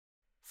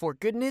For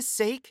Goodness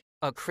Sake,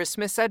 A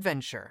Christmas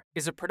Adventure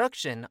is a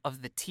production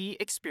of the T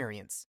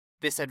Experience.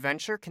 This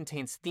adventure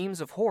contains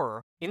themes of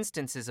horror,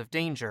 instances of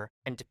danger,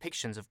 and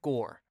depictions of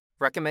gore.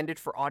 Recommended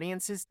for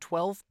audiences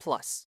 12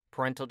 plus.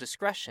 Parental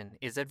discretion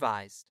is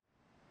advised.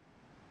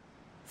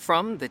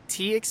 From the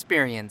T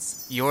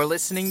Experience, you're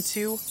listening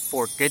to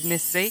For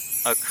Goodness Sake,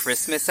 A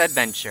Christmas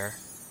Adventure.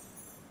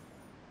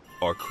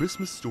 Our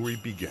Christmas story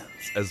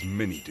begins, as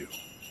many do,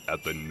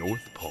 at the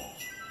North Pole.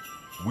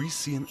 We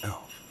see an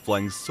elf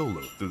flying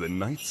solo through the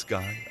night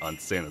sky on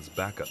Santa's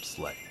backup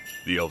sleigh.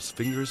 The elf's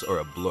fingers are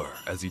a blur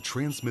as he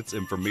transmits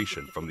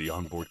information from the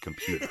onboard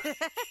computer.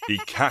 He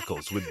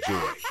cackles with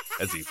joy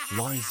as he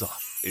flies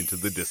off into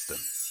the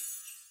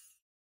distance.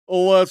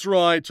 Oh, that's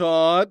right,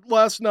 Todd.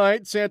 Last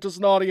night, Santa's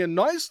Naughty and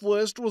Nice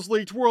list was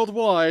leaked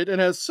worldwide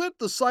and has sent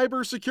the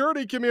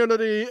cybersecurity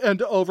community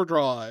into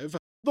overdrive.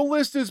 The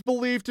list is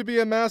believed to be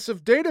a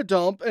massive data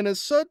dump and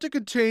is said to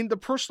contain the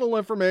personal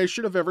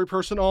information of every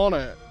person on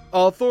it.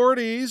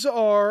 Authorities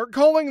are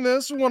calling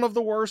this one of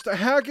the worst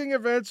hacking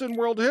events in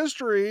world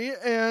history,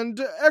 and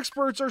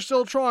experts are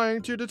still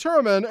trying to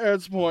determine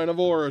its point of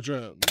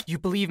origin. You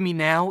believe me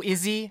now,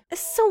 Izzy?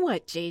 So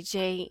what,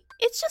 JJ?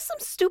 It's just some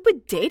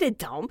stupid data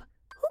dump.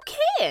 Who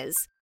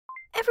cares?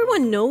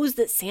 Everyone knows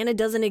that Santa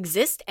doesn't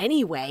exist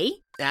anyway.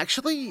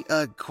 Actually,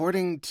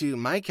 according to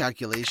my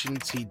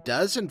calculations, he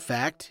does in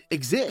fact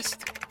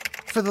exist.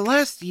 For the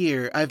last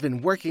year, I've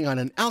been working on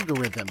an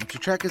algorithm to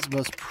track his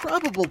most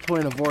probable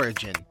point of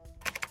origin,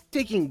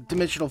 taking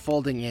dimensional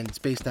folding and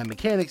space-time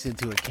mechanics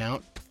into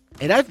account,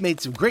 and I've made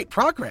some great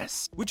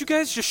progress. Would you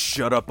guys just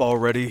shut up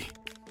already?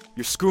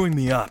 You're screwing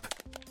me up.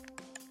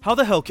 How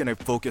the hell can I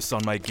focus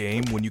on my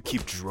game when you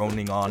keep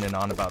droning on and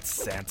on about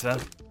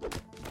Santa?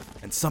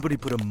 And somebody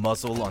put a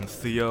muzzle on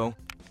Theo?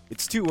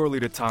 It's too early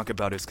to talk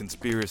about his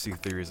conspiracy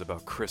theories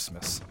about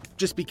Christmas.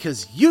 Just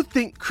because you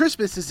think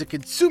Christmas is a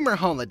consumer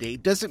holiday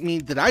doesn't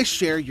mean that I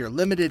share your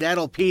limited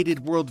adult-pated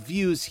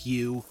worldviews,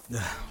 Hugh.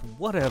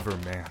 Whatever,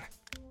 man.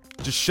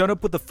 Just shut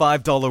up with the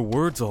 $5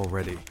 words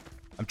already.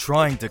 I'm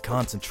trying to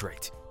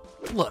concentrate.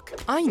 Look,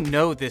 I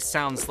know this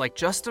sounds like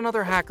just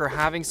another hacker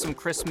having some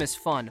Christmas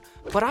fun,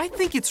 but I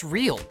think it's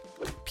real.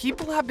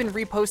 People have been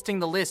reposting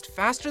the list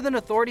faster than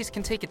authorities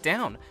can take it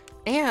down.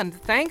 And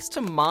thanks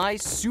to my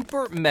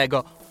super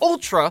mega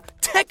ultra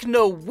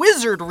techno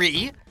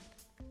wizardry,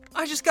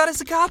 I just got us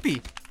a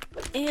copy.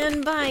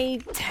 And by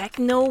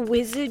techno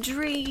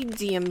wizardry,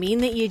 do you mean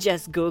that you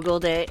just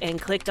Googled it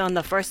and clicked on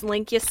the first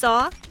link you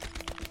saw?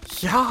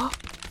 Yeah.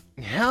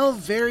 How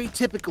very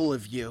typical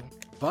of you.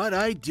 But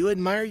I do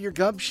admire your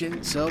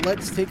gumption, so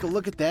let's take a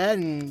look at that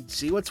and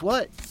see what's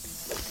what.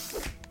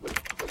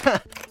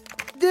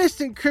 This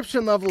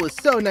encryption level is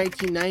so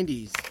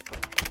 1990s.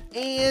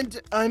 And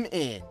I'm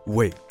in.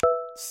 Wait,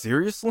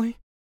 seriously?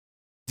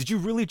 Did you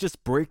really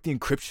just break the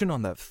encryption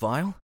on that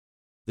file?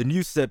 The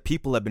news said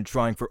people have been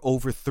trying for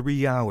over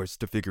 3 hours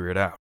to figure it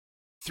out.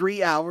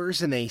 3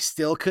 hours and they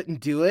still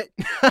couldn't do it?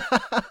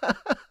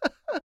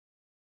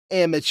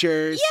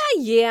 Amateurs.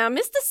 Yeah,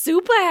 Mr.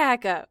 Super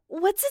Hacker.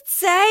 What's it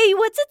say?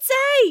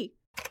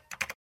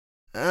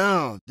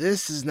 Oh,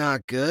 this is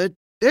not good.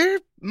 There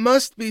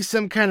must be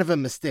some kind of a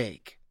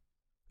mistake.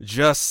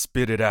 Just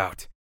spit it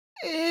out.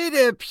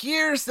 It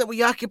appears that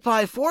we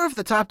occupy 4 of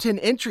the top 10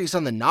 entries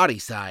on the naughty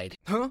side.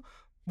 Huh?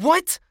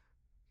 What?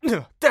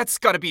 That's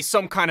gotta be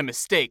some kind of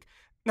mistake.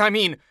 I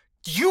mean,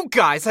 you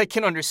guys I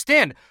can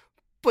understand,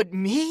 but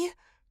me?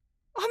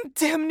 I'm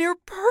damn near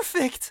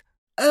perfect.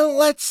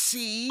 Let's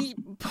see.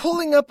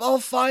 Pulling up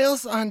all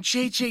files on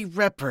JJ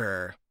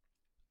Repper.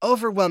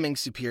 Overwhelming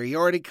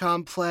superiority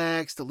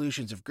complex,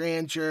 delusions of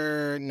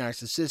grandeur,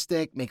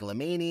 narcissistic,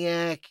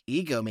 megalomaniac,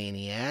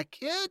 egomaniac.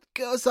 It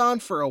goes on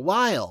for a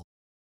while.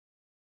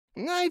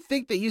 I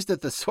think they used a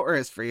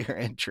thesaurus for your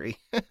entry.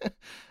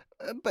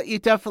 But you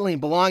definitely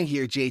belong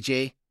here,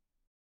 JJ.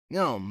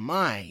 Oh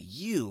my,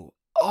 you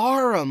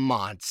are a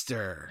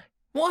monster.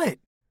 What?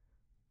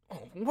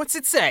 What's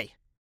it say?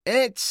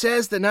 It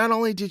says that not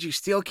only did you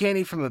steal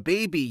candy from a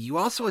baby, you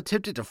also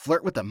attempted to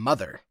flirt with a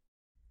mother.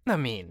 I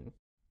mean,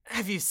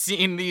 have you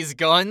seen these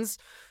guns?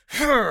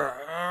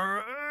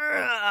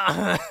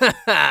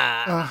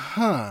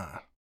 Uh-huh.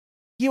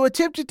 You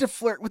attempted to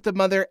flirt with the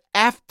mother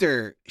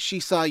after she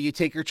saw you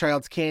take her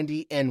child's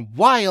candy and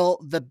while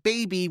the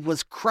baby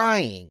was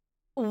crying.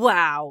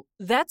 Wow,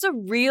 that's a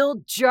real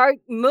jerk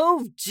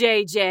move,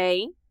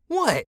 JJ.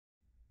 What?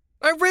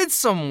 I read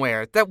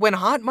somewhere that when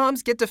hot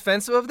moms get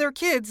defensive of their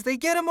kids, they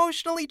get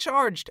emotionally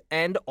charged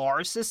and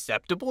are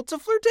susceptible to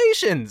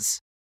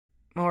flirtations.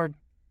 Or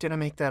did I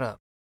make that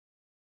up?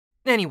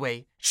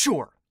 Anyway,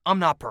 sure, I'm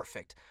not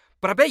perfect,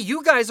 but I bet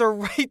you guys are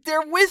right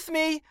there with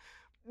me.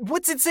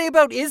 What's it say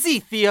about Izzy,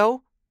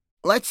 Theo?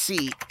 Let's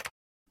see.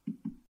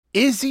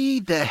 Izzy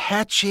the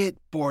Hatchet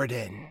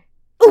Borden.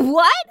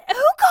 What? Who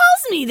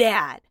calls me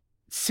that?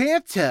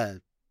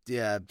 Santa,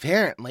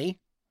 apparently.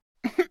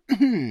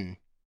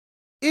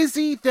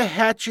 Izzy the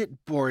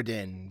Hatchet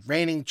Borden,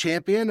 reigning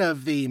champion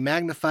of the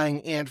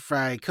Magnifying Ant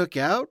Fry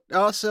Cookout,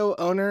 also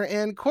owner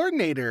and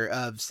coordinator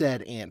of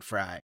said Ant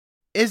Fry.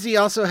 Izzy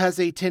also has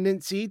a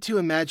tendency to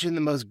imagine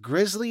the most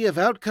grisly of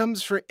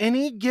outcomes for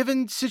any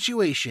given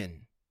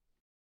situation.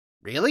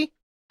 Really?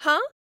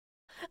 Huh?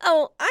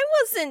 Oh, I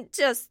wasn't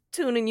just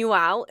tuning you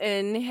out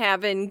and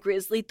having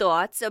grisly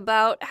thoughts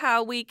about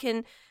how we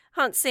can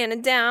hunt Santa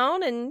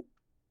down and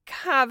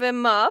carve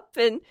him up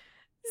and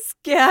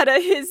scatter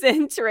his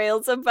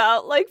entrails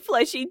about like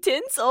fleshy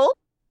tinsel.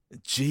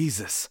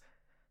 Jesus,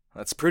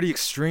 that's pretty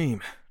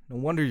extreme. No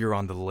wonder you're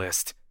on the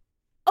list.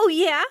 Oh,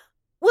 yeah?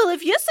 Well,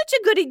 if you're such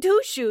a goody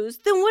two-shoes,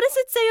 then what does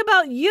it say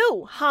about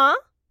you, huh?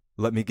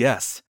 Let me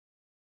guess.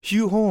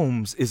 Hugh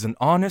Holmes is an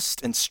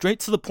honest and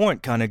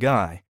straight-to-the-point kind of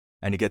guy,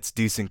 and he gets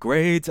decent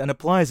grades and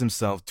applies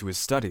himself to his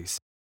studies.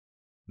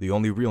 The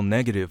only real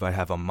negative I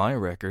have on my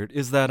record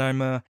is that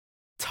I'm a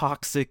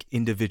toxic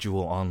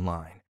individual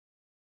online,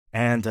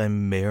 and I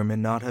may or may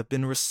not have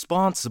been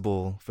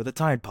responsible for the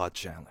Tide Pod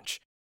Challenge,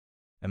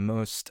 and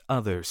most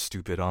other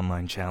stupid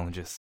online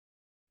challenges.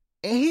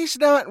 He's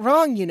not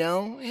wrong, you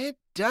know. It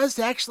does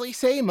actually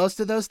say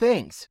most of those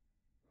things.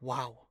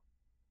 Wow.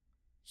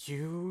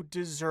 You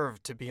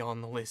deserve to be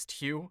on the list,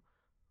 Hugh.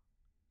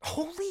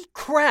 Holy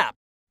crap!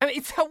 I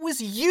mean, that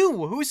was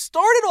you who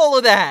started all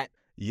of that!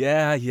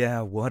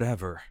 Yeah,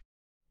 whatever.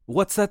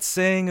 What's that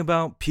saying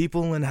about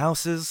people in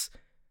houses?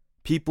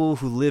 People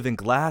who live in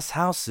glass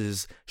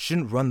houses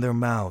shouldn't run their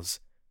mouths,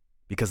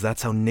 because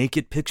that's how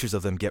naked pictures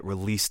of them get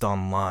released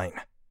online.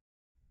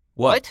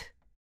 What?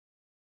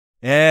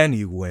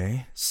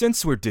 Anyway,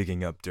 since we're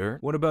digging up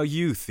dirt, what about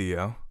you,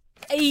 Theo?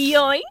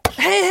 Yoink!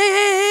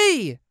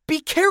 Hey! Be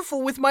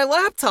careful with my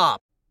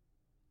laptop!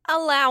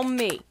 Allow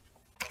me.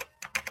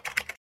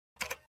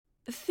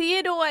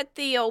 Theodore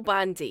Theo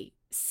Bundy,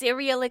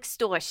 serial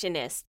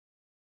extortionist.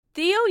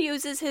 Theo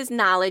uses his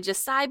knowledge of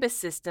cyber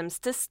systems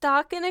to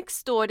stalk and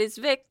extort his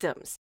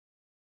victims.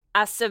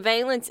 Our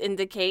surveillance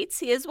indicates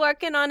he is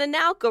working on an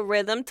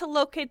algorithm to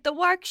locate the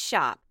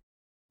workshop.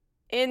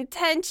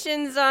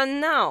 Intentions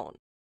unknown.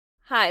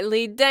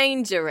 Highly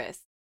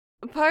dangerous.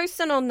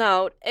 Personal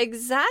note,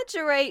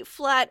 exaggerate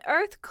flat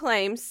earth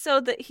claims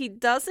so that he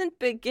doesn't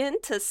begin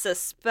to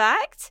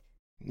suspect?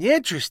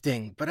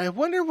 Interesting, but I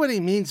wonder what he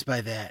means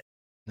by that.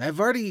 I've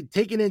already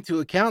taken into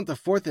account the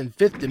fourth and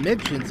fifth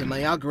dimensions in my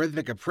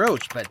algorithmic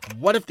approach, but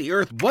what if the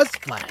Earth was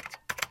flat?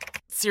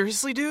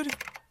 Seriously, dude?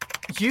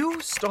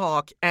 You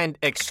stalk and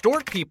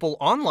extort people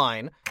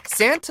online.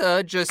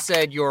 Santa just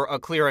said you're a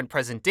clear and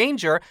present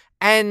danger,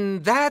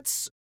 and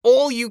that's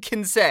all you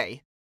can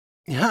say.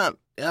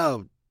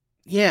 Oh,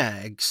 yeah,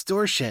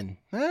 extortion.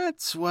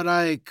 That's what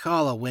I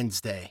call a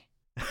Wednesday.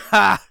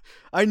 Ha!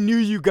 I knew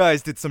you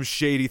guys did some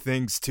shady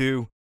things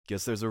too.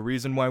 Guess there's a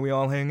reason why we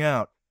all hang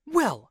out.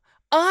 Well,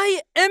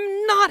 I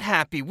am not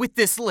happy with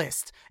this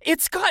list.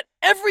 It's got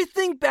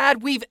everything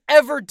bad we've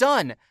ever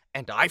done,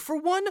 and I, for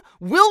one,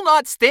 will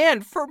not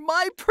stand for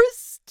my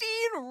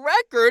pristine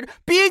record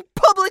being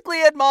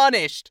publicly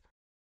admonished.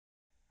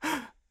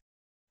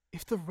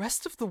 If the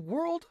rest of the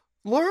world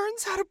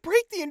learns how to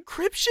break the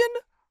encryption,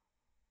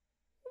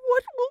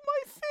 what will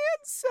my fans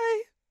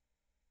say?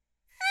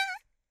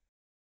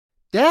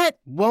 That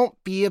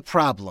won't be a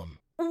problem.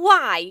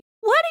 Why?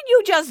 What did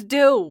you just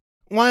do?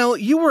 While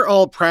you were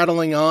all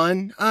prattling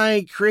on,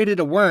 I created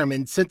a worm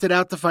and sent it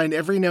out to find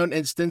every known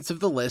instance of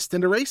the list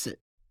and erase it.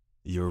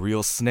 You're a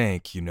real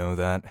snake, you know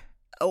that.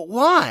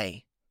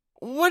 Why?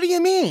 What do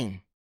you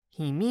mean?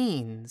 He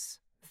means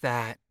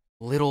that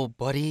little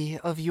buddy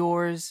of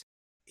yours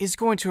is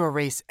going to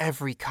erase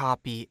every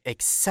copy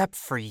except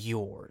for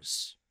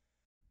yours.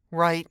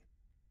 Right?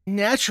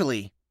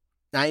 Naturally.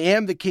 I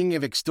am the king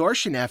of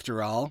extortion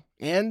after all,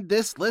 and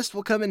this list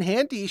will come in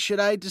handy should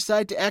I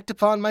decide to act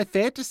upon my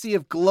fantasy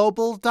of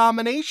global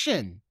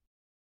domination.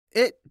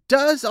 It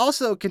does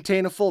also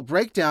contain a full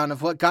breakdown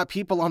of what got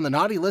people on the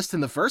naughty list in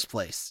the first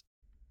place.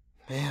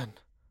 Man,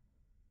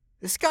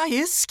 this guy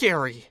is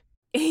scary.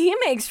 He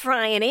makes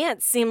frying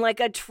ants seem like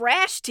a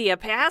trash tier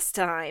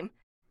pastime.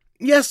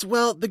 Yes,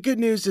 well, the good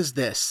news is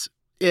this.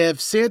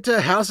 If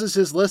Santa houses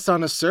his list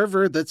on a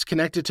server that's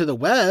connected to the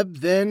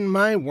web, then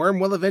my worm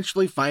will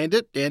eventually find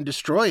it and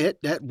destroy it,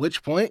 at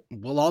which point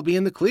we'll all be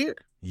in the clear.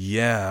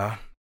 Yeah,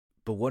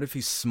 but what if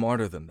he's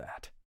smarter than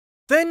that?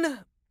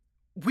 Then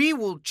we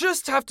will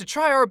just have to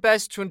try our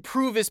best to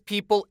improve as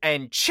people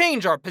and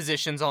change our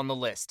positions on the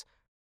list.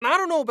 I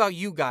don't know about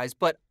you guys,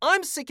 but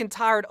I'm sick and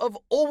tired of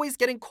always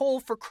getting coal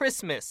for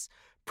Christmas.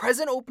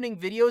 Present opening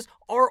videos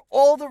are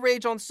all the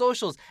rage on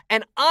socials,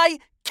 and I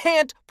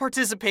can't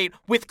participate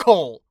with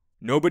coal.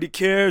 Nobody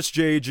cares,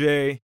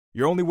 JJ.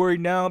 You're only worried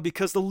now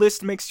because the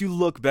list makes you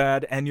look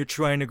bad and you're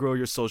trying to grow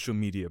your social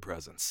media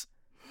presence.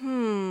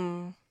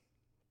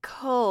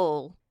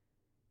 Coal.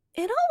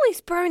 It always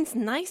burns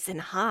nice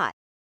and hot.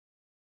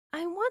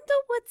 I wonder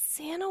what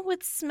Santa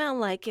would smell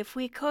like if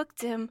we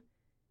cooked him.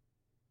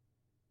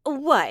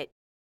 What?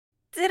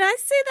 Did I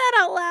say that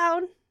out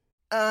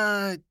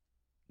loud?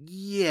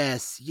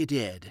 Yes, you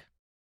did.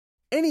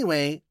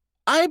 Anyway,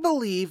 I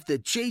believe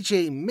that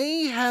JJ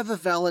may have a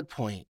valid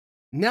point.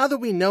 Now that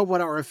we know what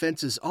our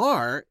offenses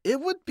are,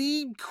 it would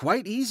be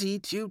quite easy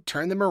to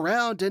turn them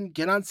around and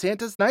get on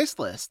Santa's nice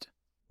list.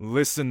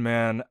 Listen,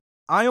 man,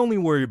 I only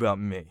worry about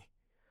me.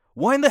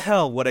 Why in the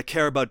hell would I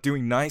care about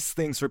doing nice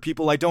things for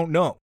people I don't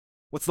know?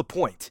 What's the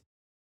point?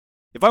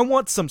 If I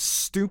want some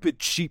stupid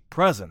cheap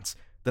presents,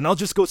 then I'll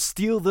just go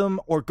steal them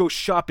or go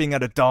shopping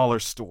at a dollar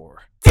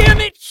store.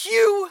 Damn it,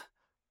 Hugh!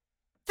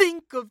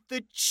 Think of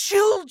the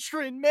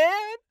children,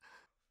 man!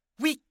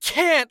 We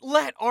can't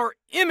let our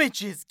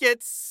images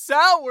get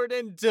soured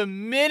and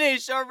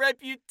diminish our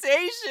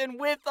reputation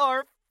with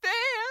our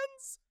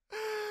fans!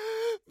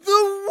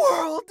 The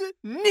world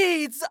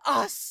needs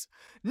us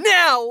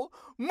now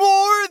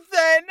more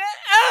than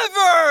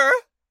ever!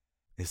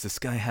 Is this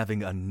guy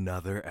having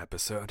another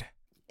episode?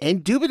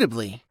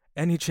 Indubitably.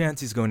 Any chance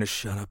he's going to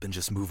shut up and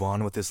just move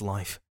on with his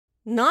life?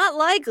 Not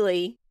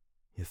likely.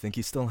 You think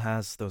he still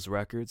has those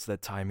records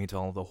that tie me to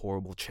all the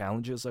horrible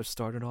challenges I've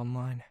started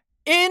online?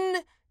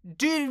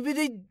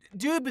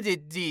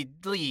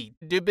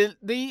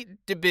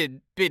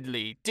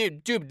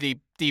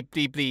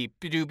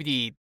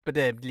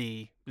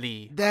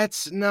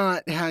 That's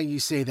not how you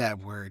say that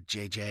word,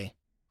 JJ.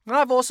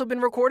 I've also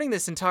been recording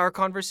this entire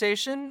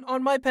conversation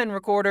on my pen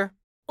recorder.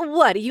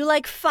 What, are you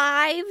like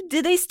 5?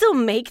 Do they still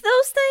make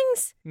those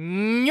things?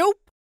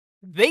 Nope.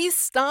 They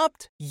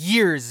stopped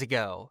years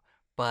ago,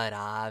 but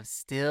I've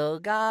still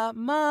got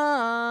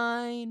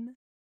mine.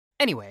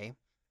 Anyway,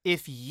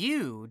 if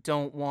you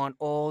don't want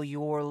all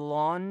your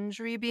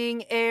laundry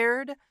being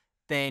aired,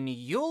 then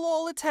you'll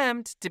all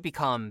attempt to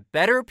become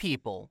better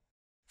people.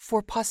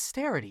 For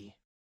posterity.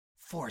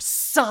 For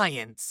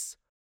science.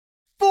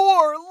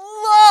 For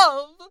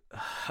love!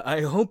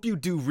 I hope you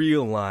do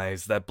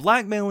realize that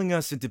blackmailing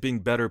us into being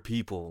better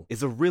people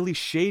is a really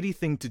shady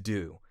thing to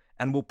do,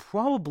 and will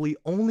probably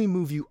only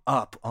move you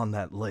up on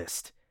that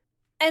list.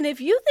 And if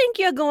you think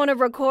you're going to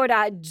record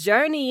our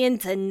journey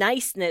into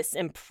niceness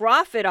and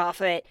profit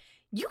off it,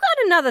 you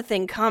got another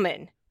thing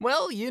coming.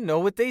 Well, you know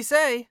what they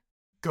say.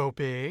 Go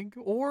big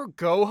or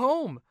go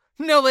home.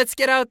 Now let's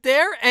get out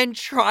there and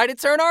try to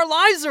turn our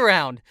lives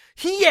around.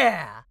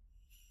 Yeah!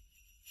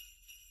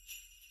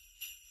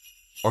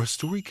 Our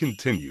story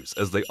continues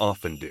as they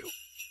often do,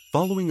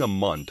 following a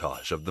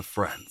montage of the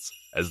friends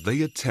as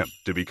they attempt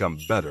to become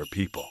better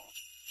people.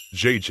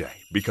 JJ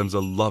becomes a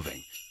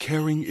loving,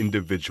 caring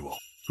individual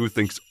who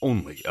thinks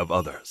only of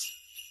others.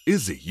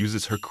 Izzy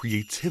uses her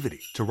creativity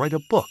to write a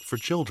book for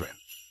children.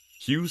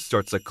 Hugh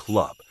starts a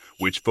club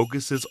which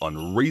focuses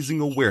on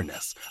raising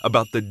awareness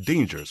about the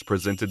dangers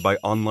presented by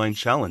online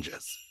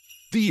challenges.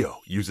 Theo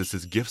uses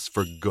his gifts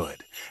for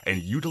good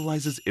and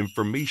utilizes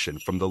information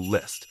from the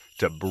list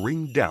to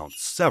bring down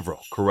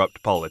several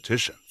corrupt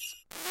politicians.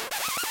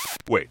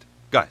 Wait,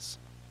 guys,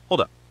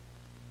 hold up.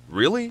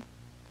 Really?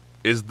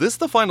 Is this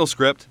the final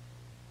script?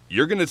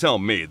 You're gonna tell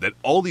me that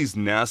all these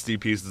nasty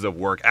pieces of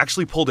work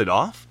actually pulled it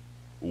off?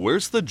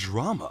 Where's the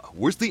drama?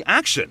 Where's the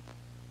action?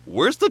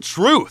 Where's the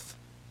truth?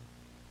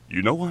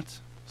 You know what?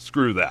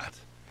 Screw that.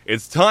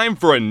 It's time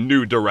for a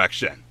new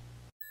direction.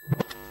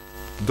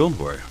 Don't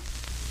worry.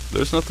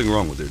 There's nothing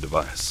wrong with your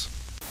device.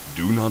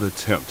 Do not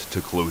attempt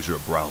to close your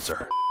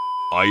browser.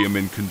 I am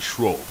in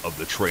control of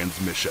the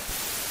transmission.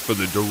 For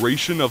the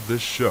duration of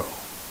this show,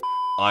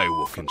 I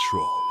will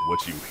control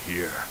what you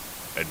hear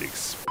and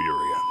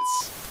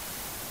experience.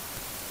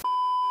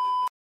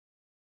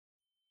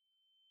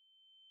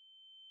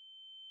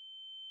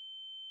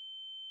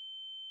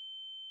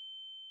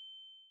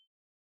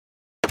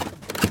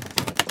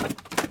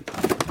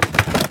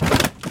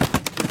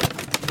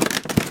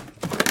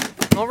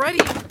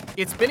 Alrighty,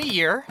 it's been a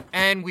year,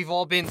 and we've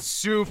all been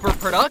super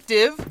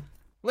productive.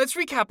 Let's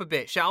recap a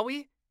bit, shall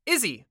we?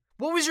 Izzy,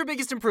 what was your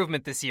biggest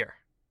improvement this year?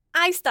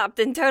 I stopped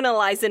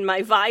internalizing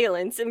my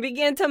violence and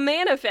began to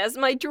manifest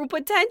my true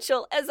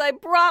potential as I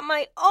brought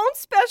my own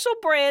special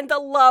brand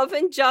of love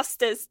and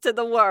justice to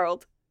the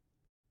world.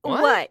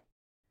 What?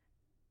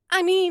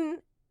 I mean,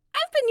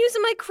 I've been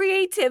using my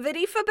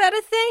creativity for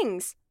better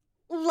things.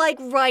 Like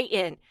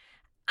writing.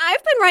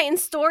 I've been writing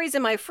stories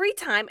in my free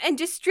time and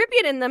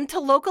distributing them to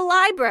local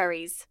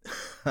libraries.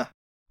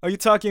 Are you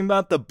talking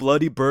about the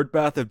Bloody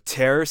Birdbath of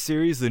Terror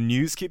series the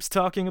news keeps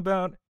talking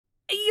about?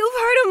 You've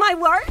heard of my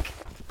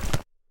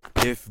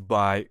work? If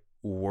by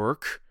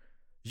work,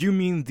 you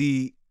mean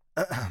the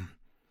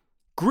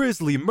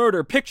grisly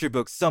murder picture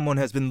books someone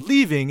has been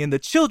leaving in the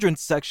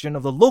children's section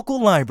of the local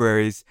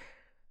libraries,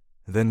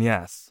 then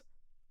yes,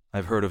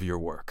 I've heard of your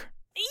work.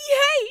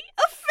 Yay!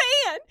 A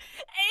fan!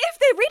 If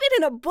they read it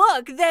in a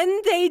book,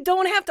 then they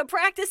don't have to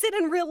practice it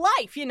in real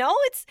life, you know?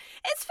 It's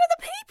for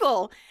the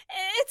people.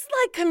 It's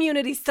like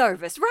community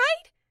service,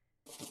 right?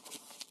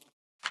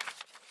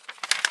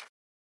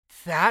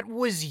 That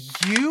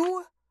was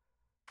you?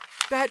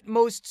 That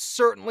most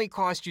certainly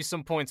cost you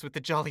some points with the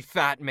Jolly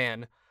Fat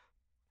Man.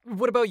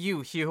 What about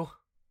you, Hugh?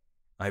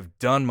 I've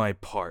done my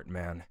part,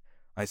 man.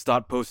 I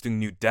stopped posting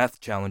new death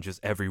challenges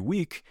every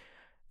week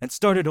and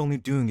started only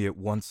doing it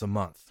once a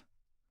month.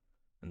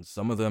 And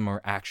some of them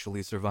are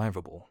actually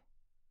survivable.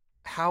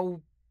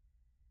 How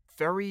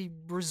very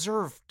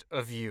reserved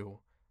of you.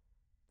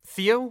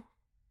 Theo,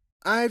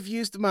 I've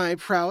used my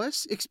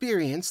prowess,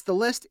 experience, the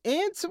list,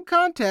 and some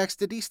contacts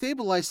to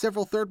destabilize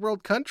several third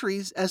world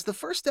countries as the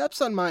first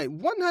steps on my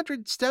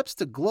 100 Steps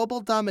to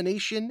Global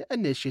Domination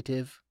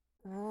initiative.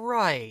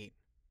 Right.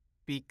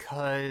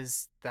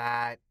 Because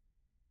that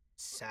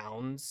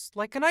sounds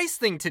like a nice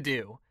thing to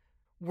do.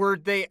 Were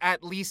they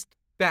at least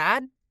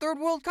bad third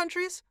world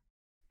countries?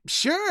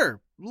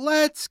 Sure,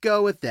 let's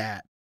go with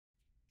that.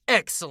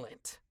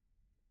 Excellent.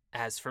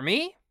 As for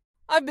me,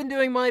 I've been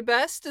doing my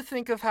best to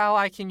think of how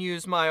I can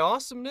use my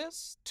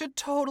awesomeness to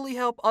totally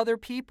help other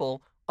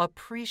people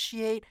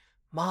appreciate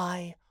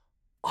my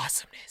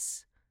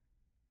awesomeness.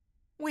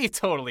 We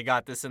totally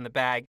got this in the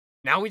bag.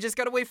 Now we just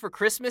gotta wait for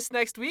Christmas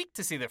next week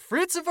to see the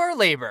fruits of our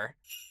labor.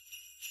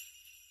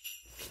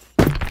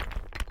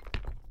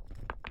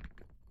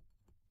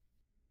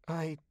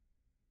 I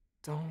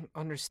don't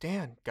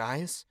understand,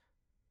 guys.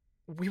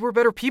 We were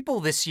better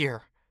people this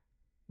year.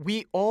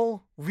 We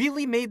all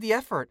really made the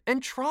effort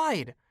and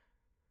tried.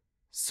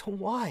 So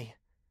why?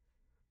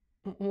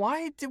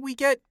 Why did we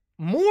get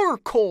more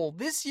coal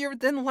this year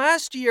than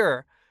last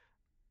year?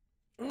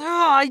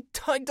 I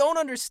don't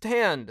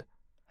understand.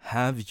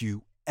 Have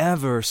you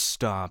ever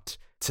stopped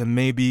to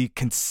maybe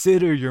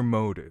consider your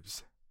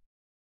motives?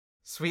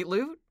 Sweet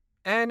loot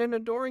and an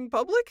adoring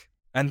public?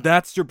 And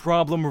that's your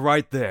problem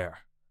right there.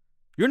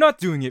 You're not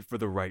doing it for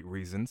the right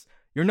reasons.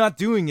 You're not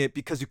doing it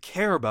because you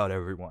care about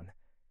everyone.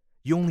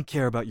 You only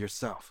care about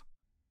yourself.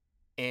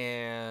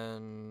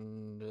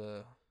 And...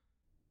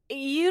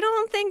 You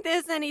don't think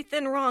there's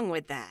anything wrong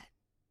with that?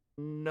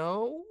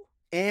 no?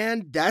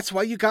 And that's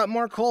why you got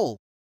more coal.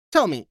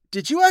 Tell me,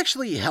 did you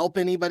actually help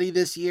anybody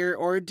this year,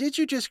 or did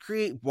you just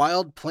create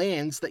wild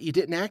plans that you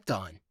didn't act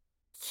on?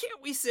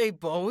 Can't we say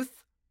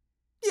both?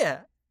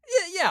 Yeah,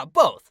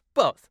 both.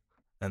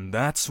 And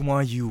that's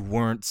why you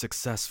weren't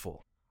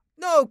successful.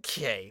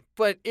 Okay,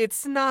 but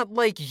it's not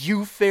like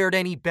you fared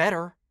any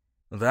better.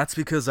 That's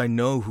because I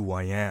know who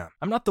I am.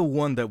 I'm not the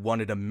one that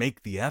wanted to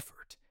make the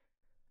effort.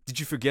 Did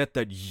you forget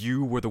that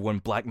you were the one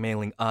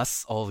blackmailing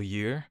us all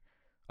year?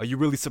 Are you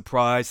really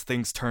surprised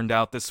things turned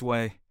out this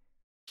way?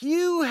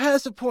 Hugh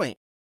has a point.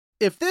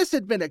 If this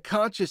had been a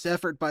conscious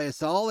effort by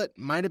us all, it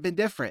might have been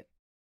different.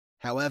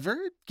 However,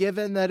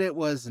 given that it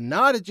was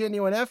not a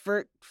genuine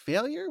effort,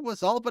 failure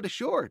was all but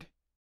assured.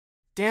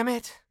 Damn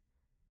it.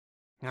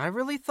 I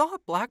really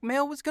thought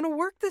blackmail was gonna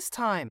work this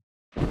time.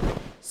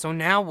 So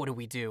now what do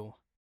we do?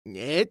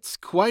 It's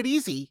quite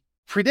easy.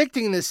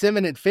 Predicting this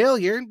imminent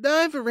failure,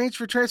 I've arranged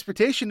for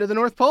transportation to the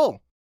North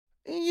Pole.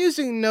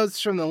 Using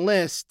notes from the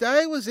list,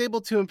 I was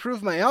able to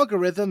improve my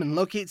algorithm and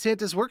locate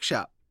Santa's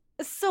workshop.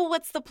 So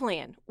what's the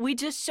plan? We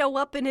just show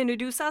up and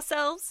introduce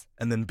ourselves?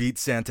 And then beat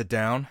Santa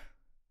down?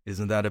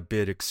 Isn't that a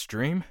bit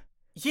extreme?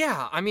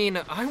 Yeah, I mean,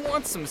 I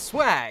want some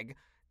swag,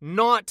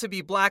 not to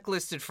be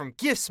blacklisted from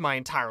gifts my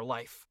entire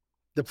life.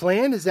 The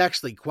plan is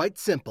actually quite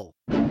simple.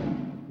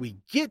 We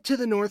get to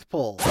the North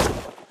Pole.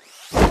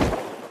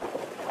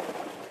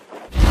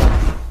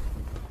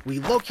 We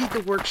locate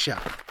the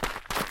workshop.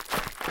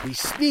 We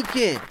sneak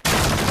in.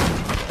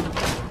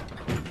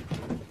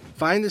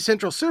 Find the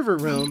central server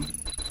room.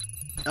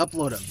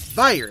 Upload a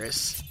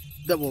virus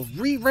that will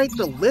rewrite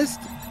the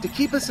list to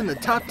keep us in the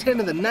top 10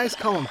 of the nice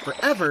column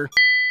forever.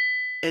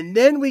 And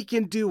then we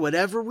can do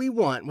whatever we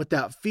want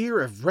without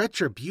fear of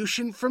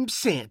retribution from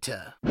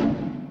Santa.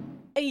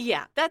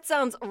 Yeah, that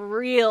sounds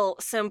real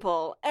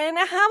simple. And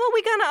how are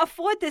we gonna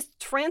afford this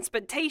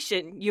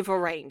transportation you've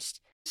arranged?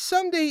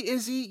 Someday,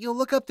 Izzy, you'll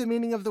look up the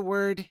meaning of the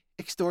word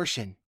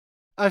extortion.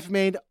 I've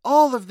made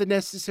all of the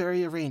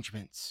necessary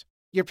arrangements.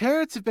 Your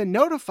parents have been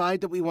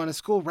notified that we want a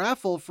school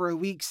raffle for a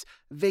week's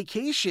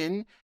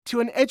vacation to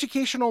an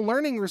educational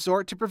learning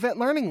resort to prevent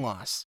learning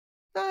loss.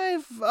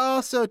 I've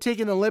also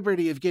taken the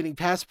liberty of getting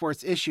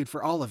passports issued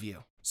for all of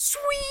you.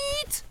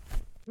 Sweet!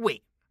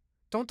 Wait,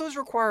 don't those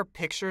require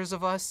pictures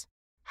of us?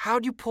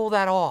 How'd you pull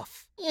that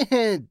off?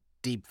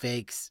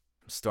 Deepfakes.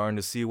 I'm starting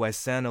to see why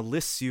Santa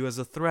lists you as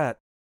a threat.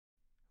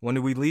 When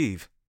do we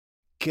leave?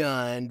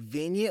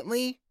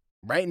 Conveniently,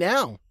 right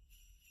now.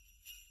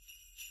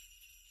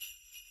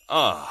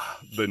 Ah,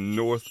 the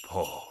North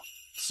Pole.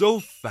 So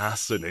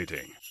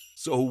fascinating,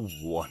 so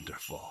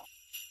wonderful.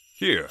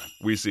 Here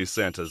we see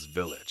Santa's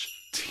village,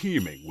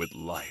 teeming with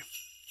life.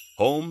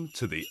 Home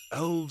to the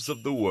elves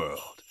of the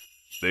world.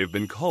 They've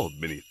been called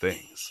many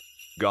things.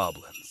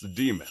 Goblins,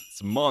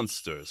 demons,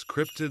 monsters,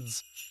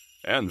 cryptids,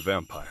 and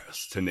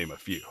vampires, to name a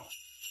few.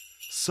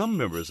 Some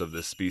members of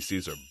this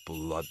species are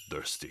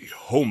bloodthirsty,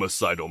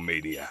 homicidal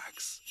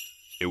maniacs.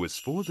 It was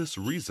for this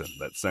reason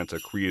that Santa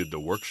created the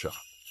workshop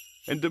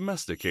and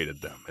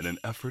domesticated them in an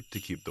effort to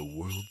keep the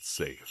world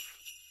safe.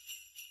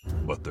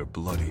 But their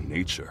bloody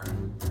nature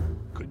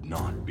could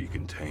not be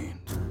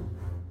contained.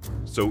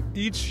 So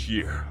each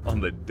year, on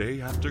the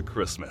day after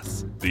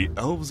Christmas, the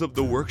elves of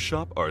the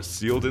workshop are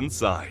sealed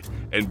inside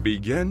and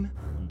begin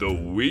the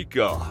week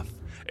off.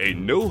 A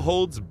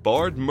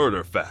no-holds-barred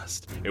murder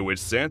fest in which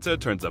Santa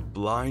turns a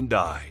blind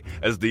eye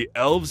as the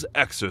elves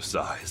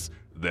exorcise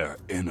their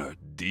inner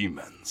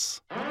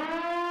demons.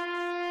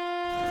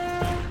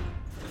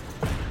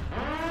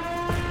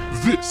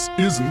 This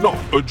is not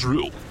a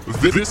drill.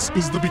 This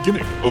is the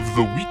beginning of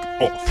the week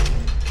off.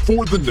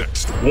 For the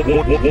next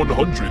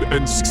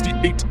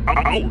 168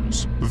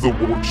 hours, the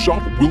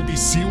workshop will be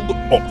sealed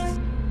off.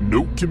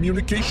 No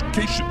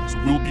communications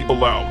will be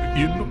allowed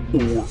in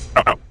or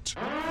out.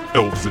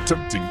 Elves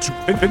attempting to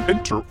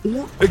enter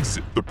or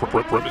exit the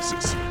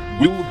premises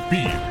will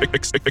be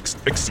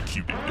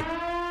executed.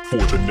 For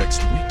the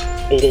next week,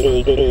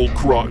 all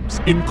crimes,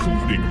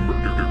 including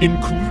murder,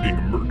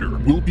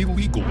 will be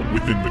legal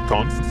within the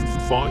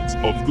confines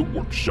of the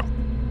workshop.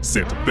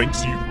 Santa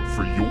thanks you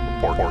for your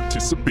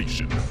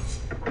participation.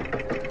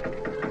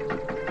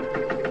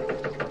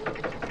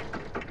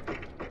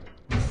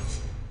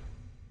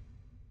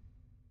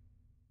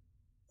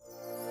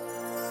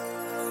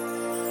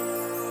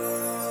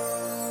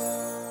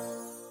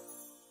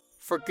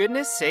 For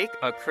Goodness Sake,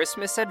 A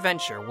Christmas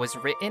Adventure was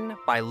written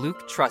by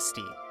Luke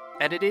Trusty,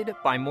 edited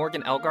by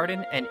Morgan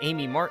Elgarden and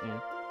Amy Martin,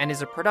 and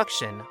is a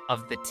production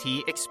of The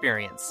T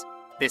Experience.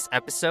 This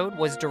episode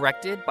was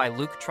directed by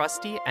Luke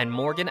Trusty and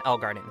Morgan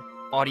Elgarden,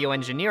 audio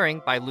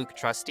engineering by Luke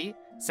Trusty,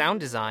 sound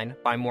design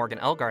by Morgan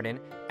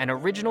Elgarden, and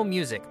original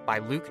music by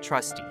Luke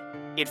Trusty.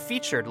 It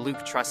featured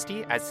Luke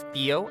Trusty as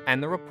Theo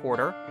and the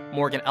reporter,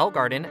 Morgan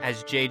Elgarden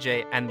as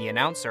JJ and the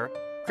announcer,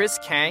 Chris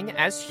Kang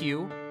as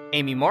Hugh,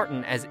 Amy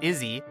Martin as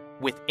Izzy,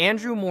 with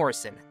Andrew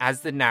Morrison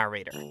as the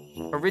narrator.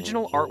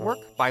 Original artwork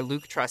by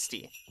Luke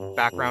Trusty.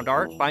 Background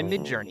art by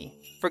Midjourney.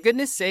 For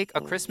Goodness Sake,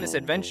 A Christmas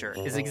Adventure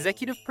is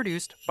executive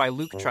produced by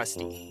Luke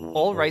Trusty.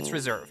 All rights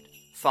reserved.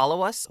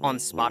 Follow us on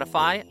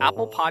Spotify,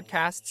 Apple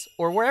Podcasts,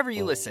 or wherever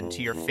you listen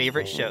to your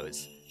favorite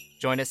shows.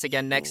 Join us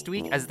again next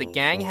week as the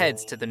gang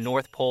heads to the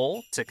North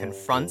Pole to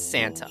confront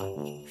Santa.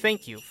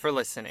 Thank you for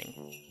listening.